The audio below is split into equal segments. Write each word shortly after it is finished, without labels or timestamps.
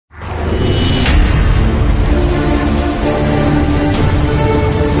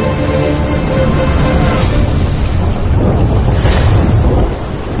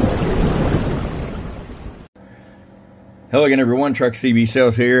Hello again, everyone. Truck CB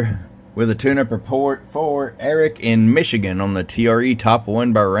Sales here with a tune-up report for Eric in Michigan on the TRE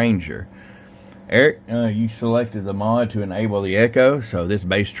TopOne by Ranger. Eric, you selected the mod to enable the echo, so this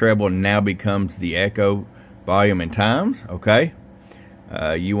bass treble now becomes the echo volume and times. Okay.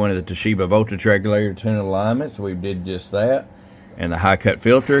 You wanted the Toshiba voltage regulator tune alignment, so we did just that. And the high cut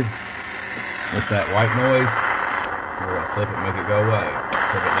filter. What's that white noise? We're going to flip it and make it go away.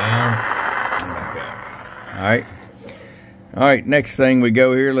 Flip it down and back up. Alright. Alright, next thing we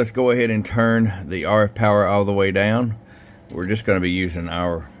go here, let's go ahead and turn the RF power all the way down. We're just going to be using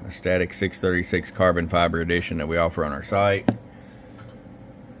our static 636 carbon fiber edition that we offer on our site.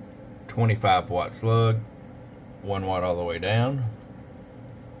 25 watt slug, 1 watt all the way down,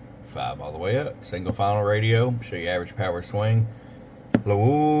 5 all the way up. Single final radio, show you average power swing. Hello,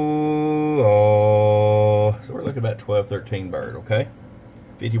 so we're looking at about 12, 13 bird, okay?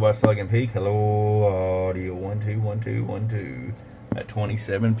 50 watt slug and peak. Hello, audio 1 2 1 2 1 2 at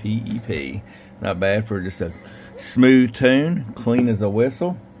 27 PEP. Not bad for just a smooth tune, clean as a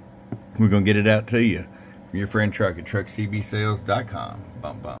whistle. We're gonna get it out to you. From your friend Truck at truckcbsales.com.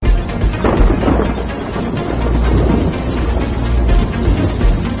 Bump bump.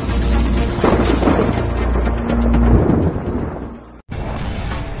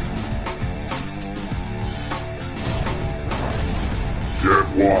 Get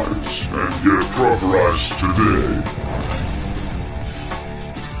wise and get truckerized today.